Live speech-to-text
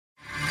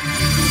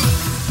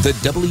The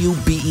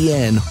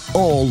WBEN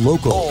All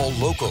Local. All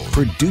Local.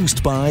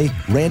 Produced by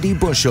Randy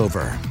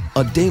Bushover.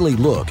 A daily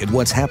look at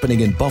what's happening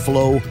in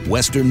Buffalo,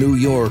 Western New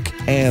York,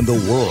 and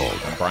the world.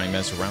 I'm Brian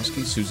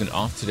Mazurowski. Susan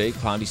off today.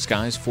 Cloudy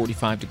skies,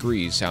 45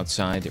 degrees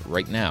outside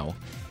right now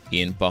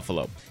in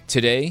Buffalo.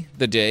 Today,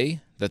 the day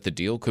that the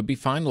deal could be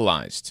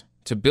finalized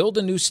to build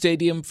a new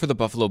stadium for the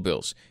Buffalo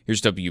Bills.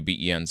 Here's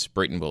WBEN's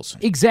Brayton Wilson.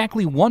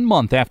 Exactly 1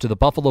 month after the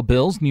Buffalo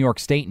Bills, New York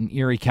State and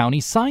Erie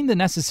County signed the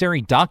necessary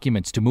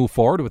documents to move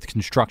forward with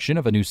construction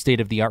of a new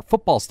state-of-the-art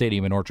football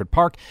stadium in Orchard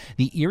Park,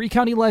 the Erie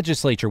County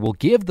Legislature will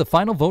give the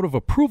final vote of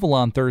approval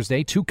on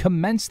Thursday to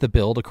commence the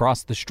build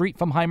across the street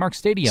from Highmark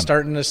Stadium.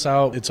 Starting this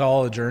out, it's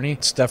all a journey.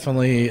 It's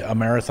definitely a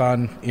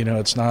marathon.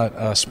 It's not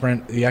a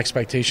sprint. The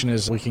expectation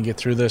is we can get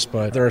through this,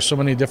 but there are so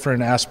many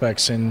different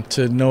aspects, and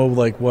to know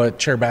like what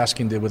Chair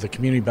Baskin did with the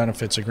community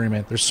benefits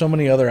agreement, there's so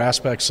many other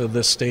aspects of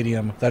this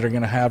stadium that are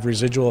going to have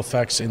residual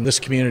effects in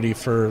this community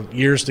for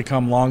years to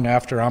come, long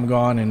after I'm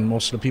gone and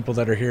most of the people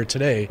that are here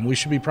today. We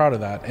should be proud of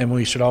that, and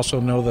we should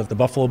also know that the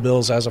Buffalo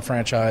Bills as a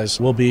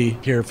franchise will be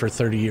here for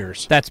 30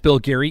 years. That's Bill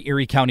Geary,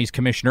 Erie County's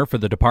commissioner for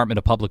the Department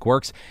of Public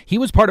Works. He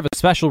was part of a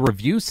special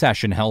review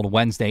session held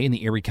Wednesday in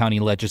the Erie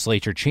County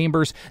Legislature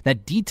chambers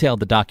that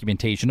detailed the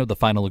documentation of the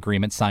final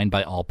agreement signed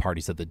by all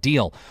parties of the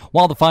deal.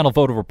 While the final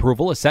vote of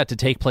approval is set to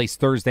take place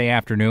Thursday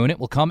afternoon, it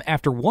will come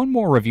after one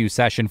more review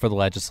session for the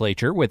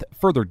legislature with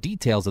further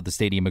details of the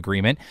stadium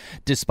agreement.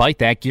 Despite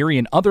that, Geary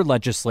and other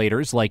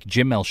legislators like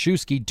Jim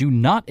Melchewski do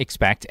not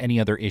expect any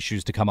other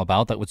issues to come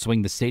about that would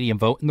swing the stadium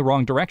vote in the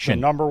wrong direction.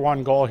 The number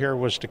one goal here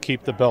was to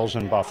keep the Bills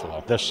in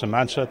Buffalo. This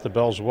cements it. The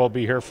Bills will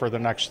be here for the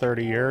next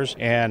 30 years,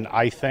 and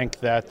I think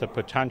that the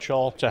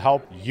potential to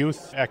help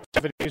youth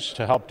activities,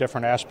 to help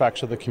different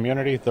aspects of the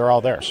community, they're all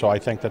there. So I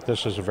think that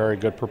this is a very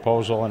good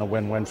proposal and a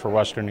win-win for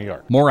Western New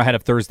York. More ahead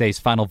of Thursday's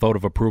final vote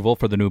of approval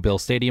for the new Bill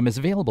Stadium is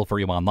available for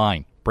you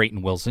online.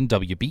 Brayton Wilson,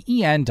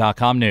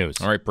 WBEN.com News.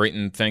 All right,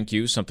 Brayton, thank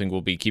you. Something we'll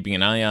be keeping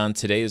an eye on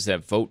today as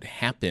that vote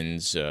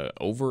happens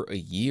over a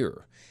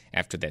year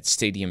after that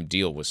stadium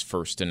deal was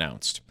first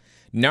announced.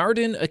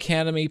 Narden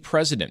Academy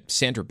President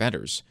Sandra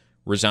Betters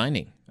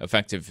resigning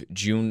effective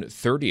June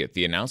 30th.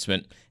 The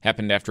announcement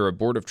happened after a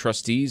Board of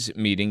Trustees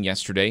meeting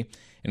yesterday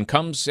and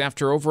comes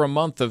after over a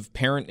month of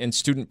parent and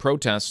student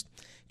protests.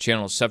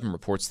 Channel 7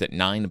 reports that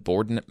 9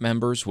 board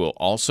members will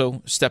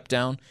also step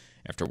down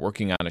after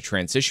working on a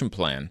transition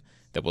plan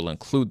that will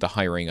include the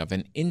hiring of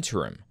an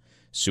interim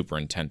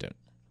superintendent.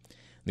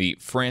 The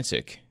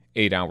frantic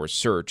 8-hour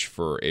search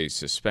for a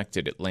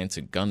suspected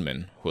Atlanta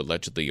gunman who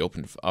allegedly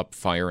opened up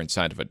fire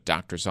inside of a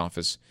doctor's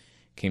office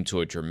came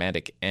to a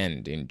dramatic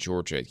end in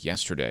Georgia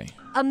yesterday.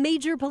 A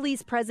major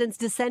police presence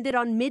descended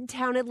on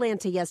Midtown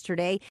Atlanta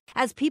yesterday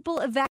as people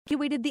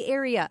evacuated the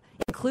area,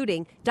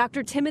 including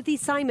Dr. Timothy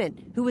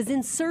Simon, who was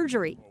in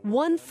surgery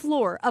 1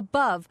 floor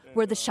above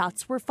where the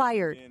shots were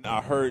fired. I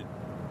heard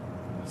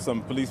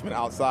some policemen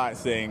outside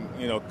saying,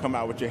 come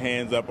out with your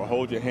hands up or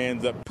hold your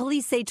hands up.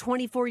 Police say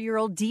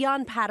 24-year-old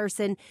Dion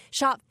Patterson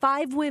shot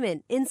 5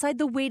 women inside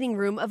the waiting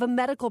room of a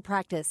medical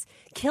practice,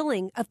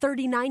 killing a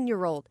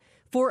 39-year-old.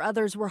 4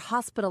 others were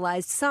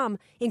hospitalized, some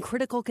in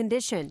critical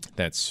condition.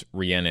 That's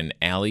Rhiannon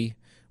Alley.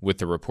 With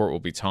the report,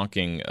 we'll be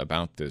talking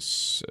about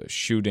this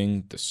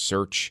shooting, the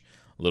search,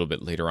 a little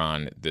bit later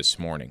on this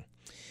morning.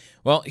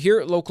 Well,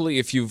 here locally,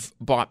 if you've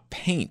bought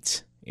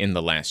paint in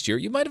the last year,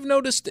 you might have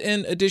noticed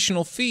an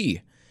additional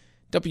fee.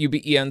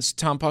 WBEN's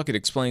Tom Puckett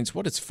explains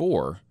what it's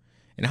for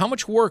and how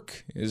much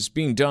work is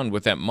being done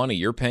with that money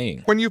you're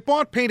paying. When you've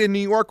bought paint in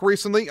New York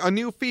recently, a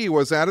new fee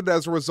was added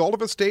as a result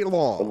of a state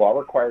law. The law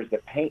requires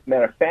that paint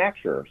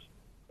manufacturers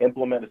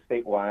implement a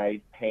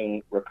statewide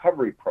paint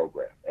recovery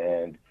program.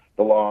 And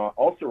the law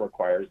also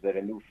requires that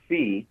a new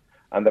fee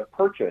on the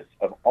purchase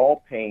of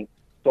all paint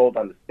sold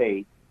on the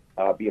state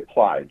be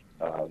applied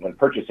when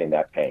purchasing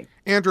that paint.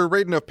 Andrew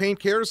Radin of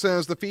Paint Care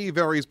says the fee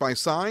varies by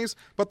size,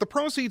 but the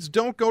proceeds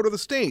don't go to the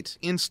state.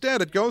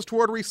 Instead, it goes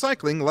toward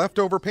recycling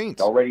leftover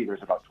paint. Already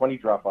there's about 20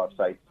 drop-off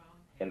sites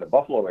in the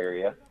Buffalo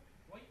area,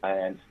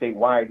 and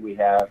statewide we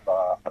have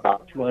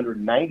about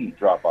 290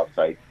 drop-off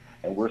sites,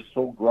 and we're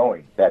still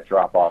growing that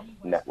drop-off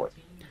network.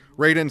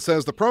 Radin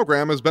says the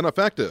program has been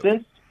effective.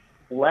 Since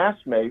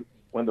last May,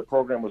 when the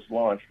program was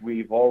launched,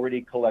 we've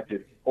already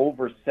collected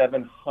over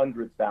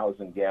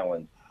 700,000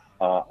 gallons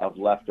of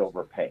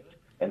leftover paint.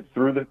 And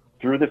through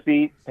the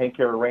fee, Paint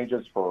Care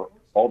arranges for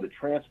all the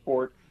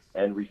transport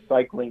and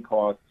recycling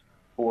costs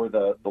for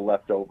the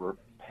leftover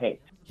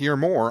paint. Hear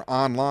more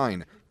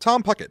online.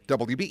 Tom Puckett,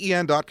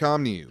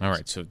 WBEN.com News. All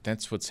right, so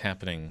that's what's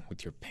happening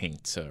with your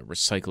paint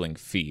recycling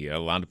fee. A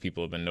lot of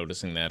people have been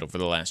noticing that over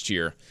the last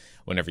year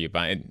whenever you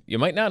buy it. You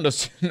might not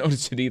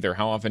notice it either.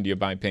 How often do you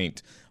buy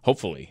paint?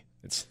 Hopefully,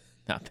 it's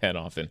not that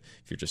often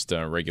if you're just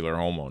a regular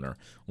homeowner,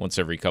 once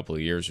every couple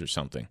of years or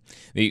something.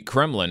 The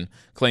Kremlin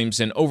claims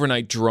an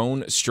overnight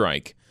drone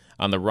strike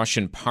on the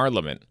Russian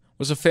parliament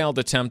was a failed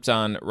attempt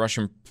on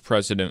Russian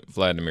President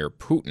Vladimir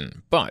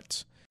Putin,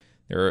 but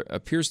there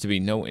appears to be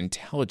no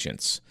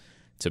intelligence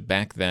to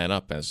back that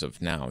up as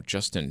of now.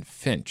 Justin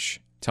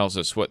Finch tells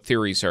us what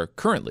theories are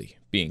currently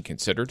being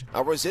considered.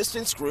 A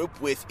resistance group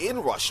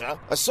within Russia,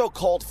 a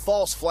so-called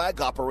false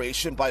flag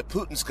operation by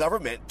Putin's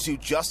government to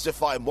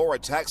justify more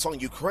attacks on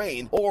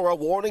Ukraine, or a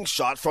warning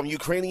shot from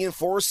Ukrainian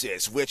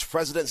forces, which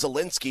President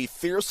Zelensky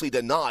fiercely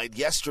denied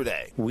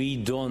yesterday. We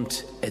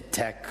don't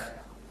attack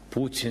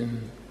Putin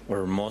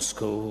or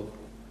Moscow.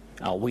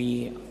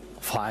 We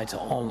fight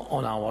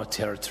on our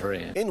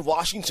territory. In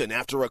Washington,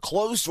 after a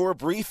closed-door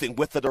briefing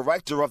with the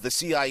director of the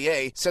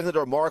CIA,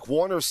 Senator Mark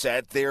Warner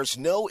said there's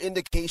no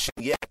indication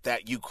yet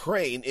that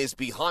Ukraine is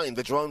behind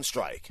the drone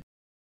strike.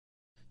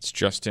 It's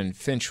Justin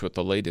Finch with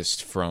the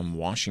latest from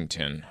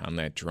Washington on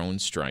that drone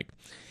strike.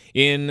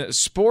 In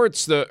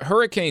sports, the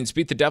Hurricanes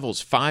beat the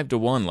Devils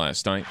 5-1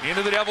 last night.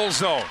 Into the Devils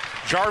zone.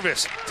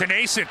 Jarvis to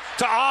Nason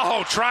to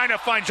Aho, trying to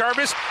find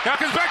Jarvis. Now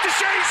comes back to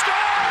Shea.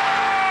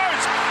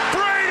 Scores!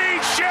 Brady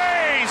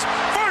Shea's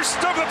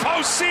first of the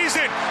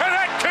postseason, and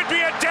that could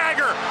be a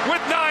dagger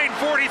with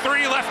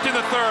 9:43 left in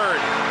the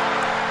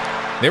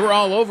third. They were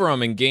all over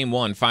them in Game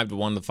 1,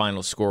 5-1 the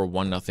final score,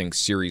 1-0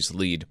 series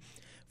lead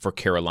for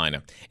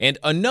Carolina. And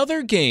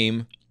another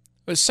game,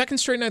 a second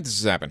straight night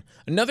this has happened,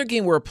 another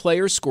game where a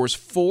player scores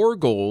 4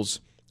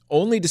 goals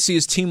only to see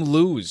his team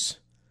lose.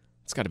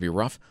 It's got to be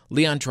rough.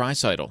 Leon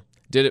Draisaitl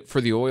did it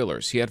for the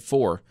Oilers. He had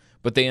 4,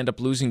 but they end up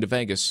losing to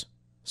Vegas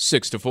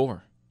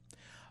 6-4.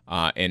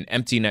 An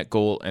empty net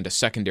goal and a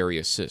secondary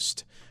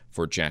assist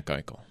for Jack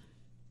Eichel.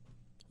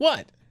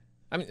 What?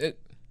 I mean, it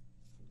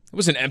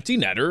was an empty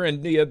netter,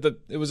 and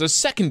it was a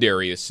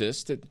secondary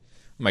assist. Am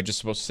I just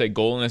supposed to say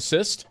goal and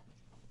assist?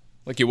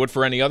 Like you would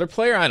for any other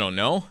player? I don't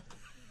know.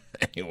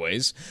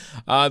 Anyways,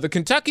 the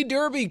Kentucky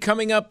Derby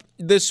coming up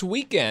this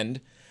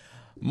weekend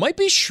might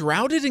be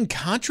shrouded in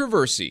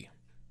controversy.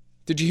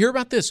 Did you hear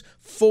about this?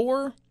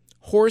 4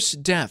 horse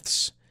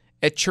deaths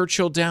at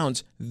Churchill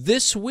Downs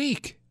this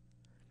week.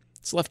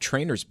 It's left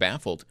trainers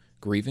baffled,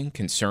 grieving,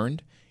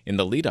 concerned in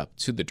the lead-up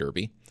to the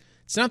Derby.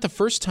 It's not the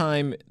first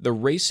time the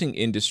racing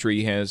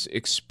industry has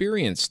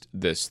experienced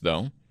this,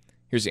 though.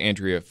 Here's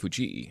Andrea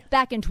Fujii.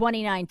 Back in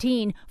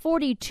 2019,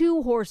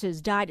 42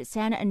 horses died at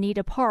Santa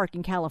Anita Park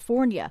in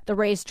California. The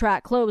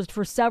racetrack closed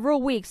for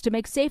several weeks to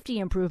make safety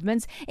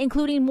improvements,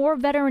 including more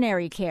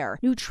veterinary care,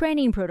 new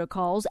training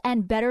protocols,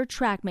 and better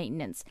track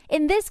maintenance.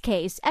 In this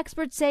case,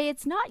 experts say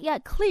it's not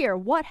yet clear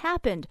what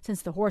happened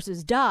since the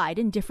horses died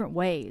in different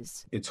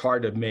ways. It's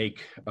hard to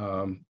make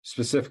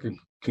specific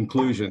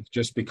conclusions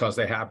just because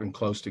they happen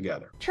close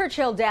together.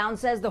 Churchill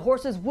Downs says the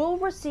horses will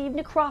receive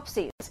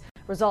necropsies.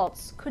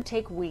 Results could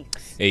take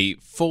weeks. A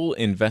full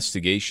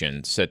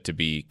investigation set to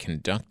be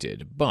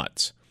conducted,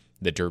 but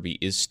the Derby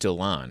is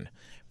still on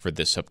for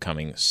this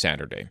upcoming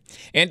Saturday.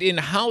 And in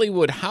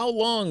Hollywood, how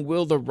long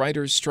will the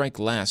writers' strike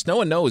last? No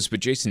one knows, but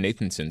Jason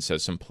Nathanson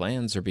says some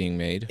plans are being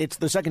made. It's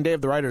the second day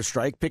of the writers'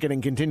 strike. Picketing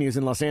continues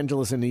in Los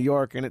Angeles and New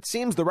York, and it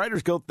seems the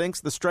Writers Guild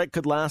thinks the strike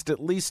could last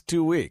at least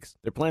 2 weeks.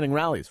 They're planning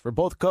rallies for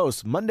both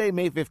coasts Monday,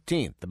 May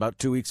 15th, about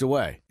 2 weeks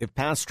away. If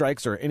past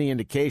strikes are any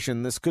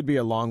indication, this could be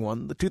a long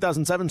one. The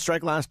 2007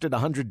 strike lasted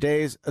 100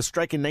 days. A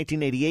strike in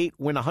 1988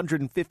 went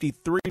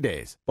 153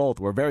 days.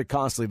 Both were very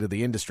costly to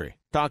the industry.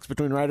 Talks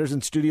between writers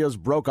and studios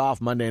broke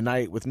off Monday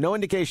night with no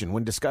indication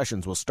when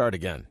discussions will start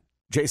again.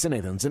 Jason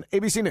Nathanson,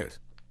 ABC News,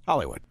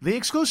 Hollywood. The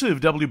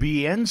exclusive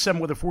WBEN 7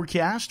 weather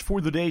forecast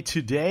for the day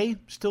today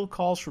still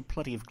calls for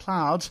plenty of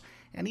clouds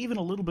and even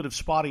a little bit of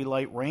spotty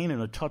light rain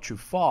and a touch of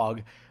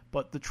fog.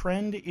 But the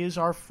trend is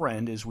our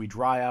friend as we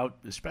dry out,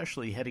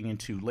 especially heading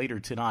into later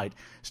tonight.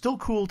 Still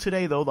cool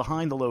today, though, the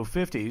high in the low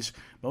 50s.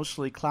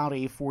 Mostly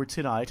cloudy for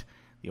tonight.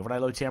 The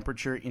overnight low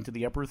temperature into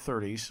the upper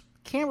 30s.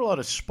 Can't rule out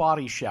a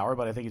spotty shower,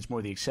 but I think it's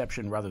more the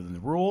exception rather than the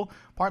rule.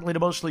 Partly to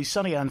mostly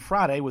sunny on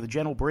Friday with a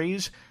gentle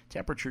breeze.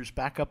 Temperatures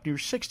back up near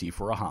 60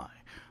 for a high.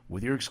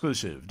 With your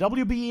exclusive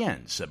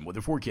WBEN 7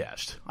 weather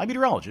forecast, I'm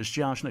meteorologist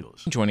Josh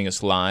Nicholas. Joining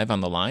us live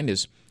on the line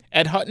is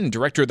Ed Hutton,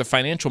 director of the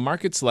Financial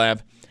Markets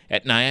Lab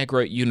at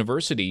Niagara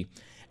University.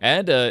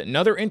 Ed,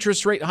 another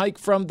interest rate hike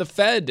from the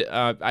Fed.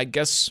 I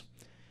guess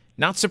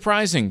not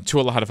surprising to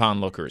a lot of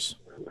onlookers.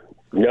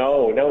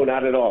 No,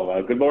 not at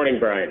all. Good morning,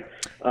 Brian.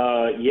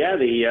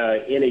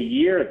 In a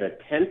year, the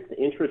 10th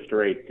interest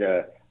rate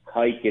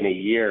hike in a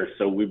year.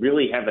 So we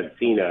really haven't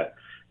seen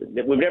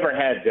we've never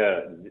had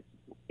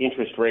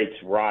interest rates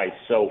rise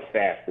so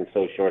fast in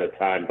so short a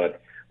time.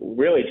 But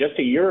really, just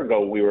a year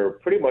ago, we were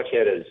pretty much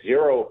at a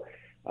zero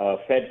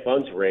Fed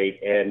funds rate,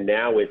 and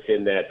now it's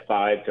in that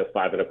 5 to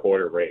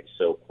 5.25 range.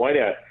 So quite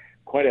a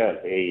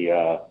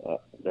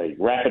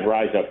rapid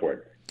rise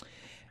upward.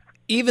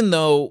 Even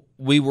though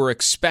we were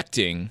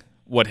expecting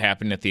what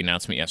happened at the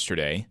announcement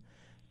yesterday,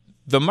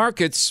 the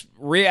markets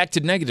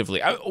reacted negatively.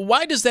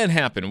 Why does that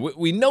happen?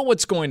 We know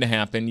what's going to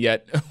happen,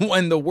 yet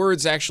when the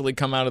words actually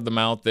come out of the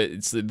mouth,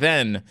 it's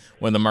then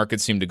when the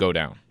markets seem to go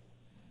down.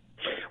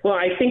 Well,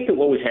 I think that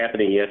what was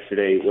happening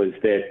yesterday was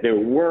that there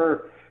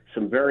were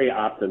some very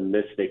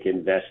optimistic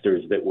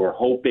investors that were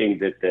hoping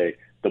that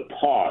the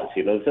pause,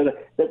 so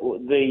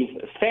the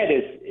Fed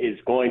is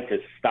going to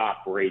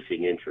stop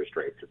raising interest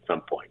rates at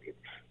some point.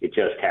 It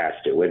just has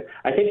to. And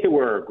I think there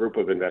were a group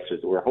of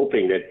investors that were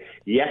hoping that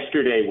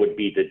yesterday would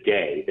be the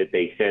day that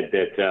they said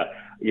that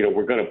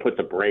we're going to put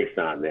the brakes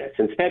on this.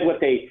 Instead, what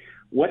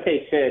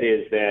they said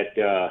is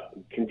that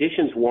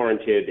conditions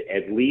warranted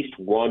at least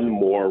one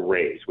more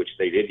raise, which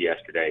they did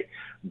yesterday.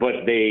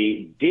 But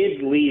they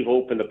did leave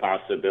open the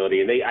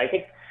possibility, and I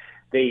think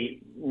they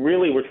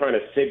really were trying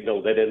to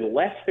signal that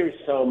unless there's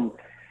some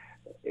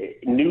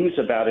news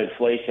about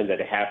inflation that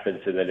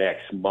happens in the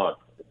next month,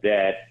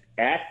 that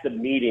at the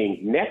meeting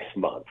next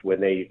month,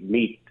 when they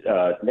meet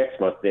next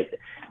month, that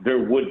there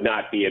would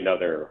not be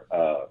another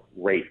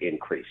rate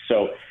increase.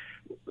 So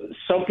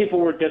some people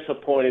were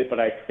disappointed, but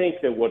I think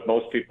that what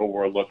most people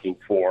were looking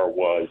for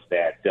was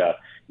that,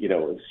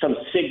 some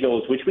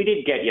signals, which we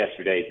did get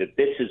yesterday, that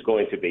this is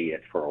going to be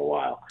it for a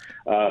while.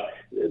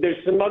 There's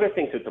some other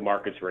things that the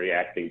market's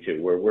reacting to.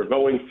 We're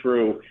going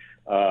through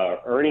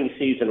earnings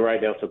season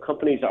right now, so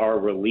companies are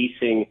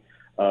releasing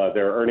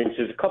their earnings.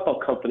 There's a couple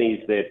of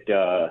companies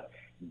that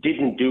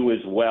didn't do as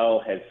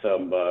well as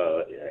some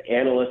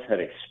analysts had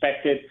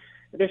expected.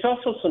 There's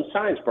also some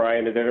signs,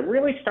 Brian, that are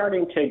really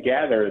starting to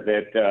gather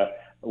that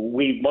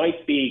we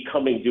might be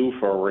coming due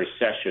for a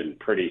recession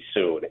pretty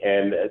soon.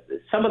 And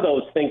some of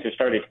those things are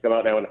starting to come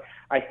out now. And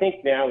I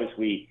think now as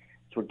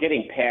we're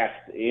getting past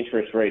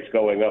interest rates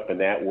going up and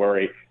that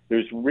worry,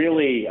 there's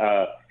really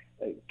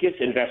gives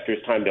investors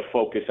time to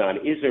focus on,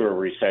 is there a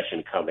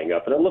recession coming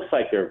up? And it looks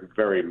like there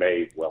very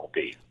may well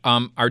be.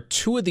 Are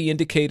two of the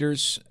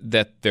indicators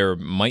that there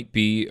might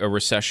be a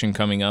recession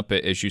coming up,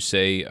 as you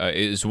say,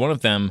 is one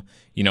of them,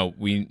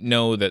 we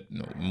know that,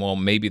 well,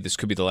 maybe this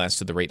could be the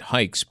last of the rate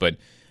hikes, but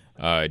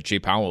Jay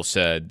Powell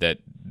said that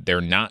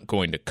they're not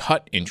going to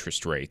cut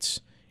interest rates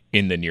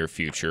in the near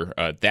future.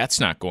 That's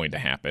not going to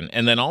happen.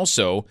 And then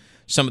also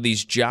some of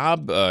these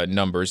job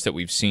numbers that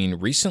we've seen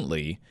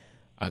recently,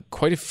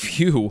 quite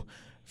a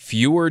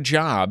fewer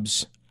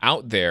jobs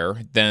out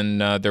there than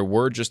there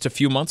were just a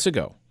few months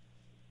ago.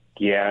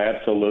 Yeah,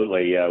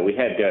 absolutely. We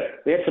had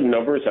some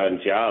numbers on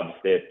jobs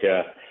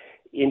that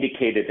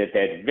indicated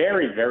that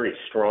very, very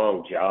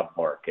strong job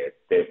market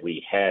that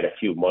we had a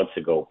few months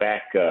ago,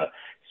 back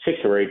 6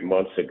 or 8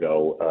 months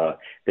ago,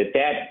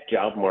 that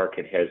job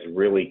market has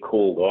really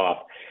cooled off.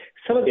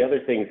 Some of the other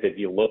things that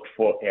you look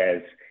for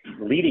as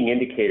leading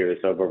indicators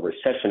of a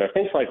recession are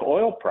things like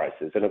oil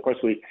prices. And of course,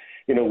 we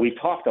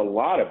talked a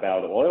lot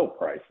about oil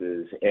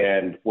prices,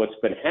 and what's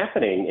been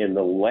happening in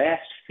the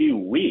last few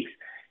weeks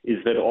is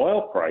that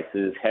oil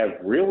prices have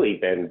really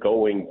been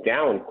going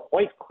down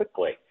quite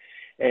quickly.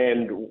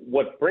 And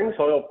what brings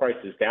oil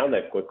prices down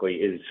that quickly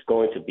is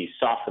going to be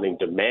softening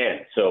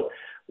demand. So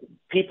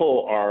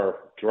people are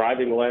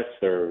driving less,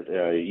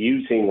 they're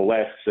using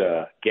less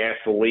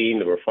gasoline,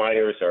 the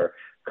refiners are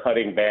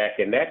cutting back,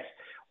 and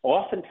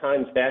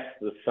oftentimes that's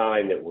the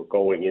sign that we're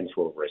going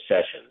into a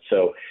recession.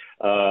 So,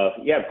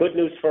 good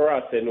news for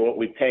us in what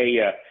we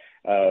pay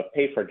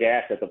for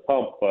gas at the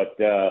pump, but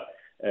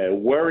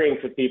worrying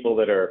to people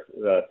that are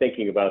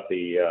thinking about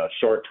the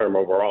short-term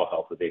overall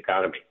health of the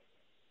economy.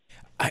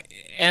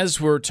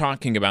 As we're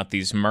talking about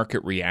these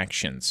market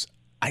reactions,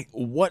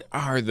 what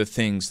are the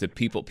things that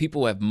people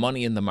who have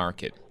money in the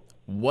market,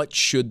 what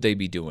should they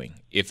be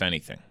doing, if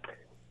anything?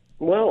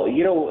 Well,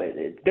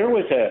 there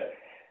was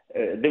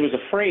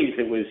a phrase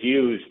that was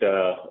used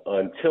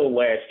until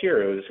last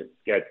year. It was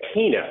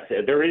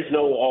TINA. There is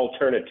no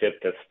alternative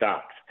to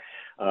stocks.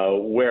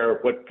 Where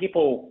what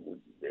people,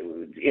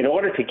 in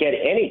order to get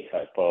any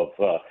type of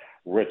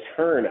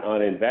return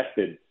on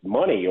invested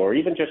money or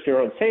even just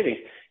your own savings,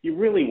 you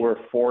really were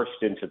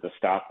forced into the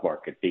stock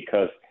market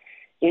because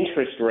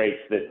interest rates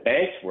that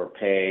banks were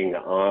paying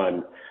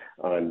on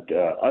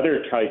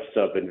other types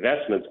of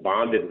investments,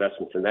 bond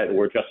investments, and that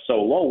were just so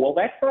low. Well,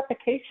 that's not the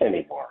case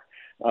anymore.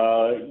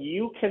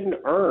 You can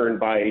earn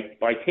by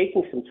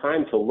taking some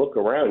time to look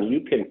around.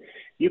 You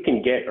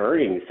can get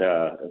earnings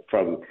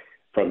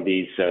from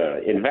these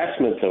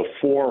investments of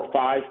 4 or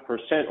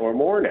 5% or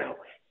more now.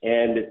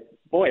 And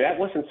boy, that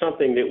wasn't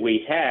something that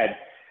we had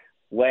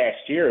last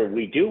year.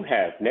 We do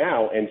have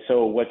now. And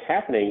so what's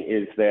happening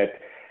is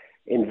that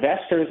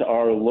investors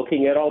are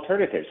looking at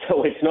alternatives.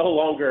 So it's no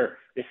longer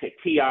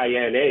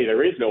TINA.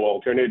 There is no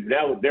alternative.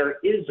 Now there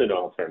is an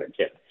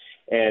alternative.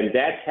 And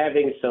that's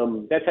having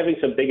some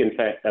big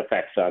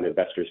effects on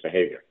investors'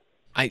 behavior.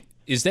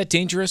 Is that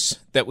dangerous?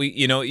 That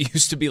it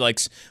used to be like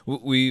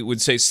we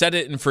would say set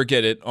it and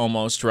forget it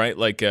almost, right?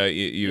 Like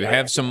you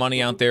have some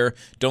money out there,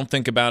 don't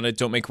think about it,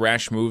 don't make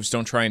rash moves,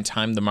 don't try and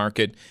time the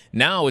market.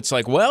 Now it's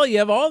like, well, you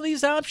have all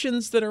these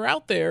options that are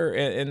out there,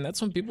 and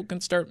that's when people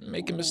can start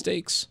making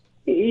mistakes.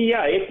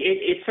 Yeah,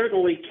 it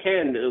certainly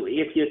can.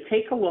 If you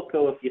take a look,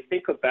 though, if you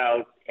think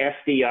about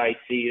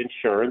FDIC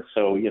insurance,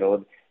 so,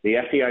 the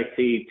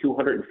FDIC,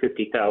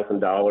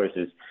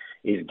 $250,000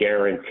 is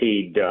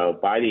guaranteed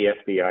by the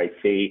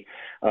FDIC.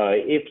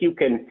 If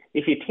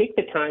you take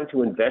the time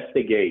to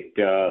investigate,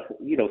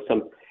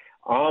 some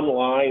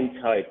online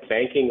type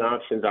banking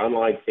options,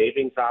 online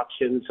savings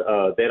options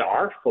that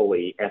are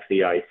fully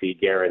FDIC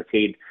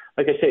guaranteed,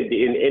 like I said,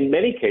 in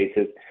many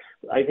cases,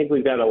 I think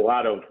we've got a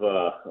lot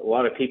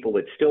of people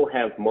that still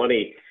have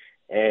money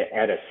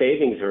at a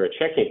savings or a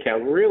checking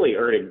account really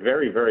earning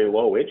very, very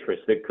low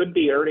interest that could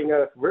be earning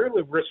a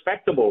really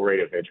respectable rate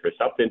of interest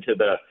up into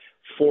the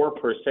 4%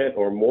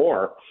 or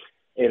more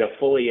in a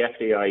fully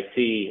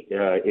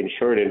FDIC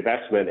insured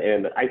investment.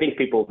 And I think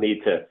people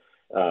need to,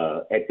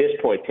 at this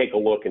point, take a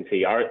look and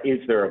see, is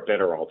there a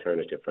better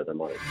alternative for their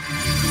money?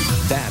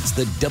 That's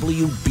the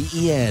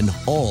WBEN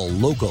All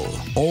Local.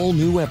 All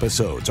new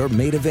episodes are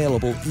made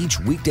available each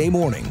weekday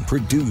morning,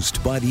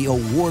 produced by the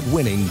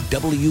award-winning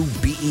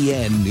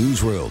WBEN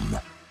Newsroom.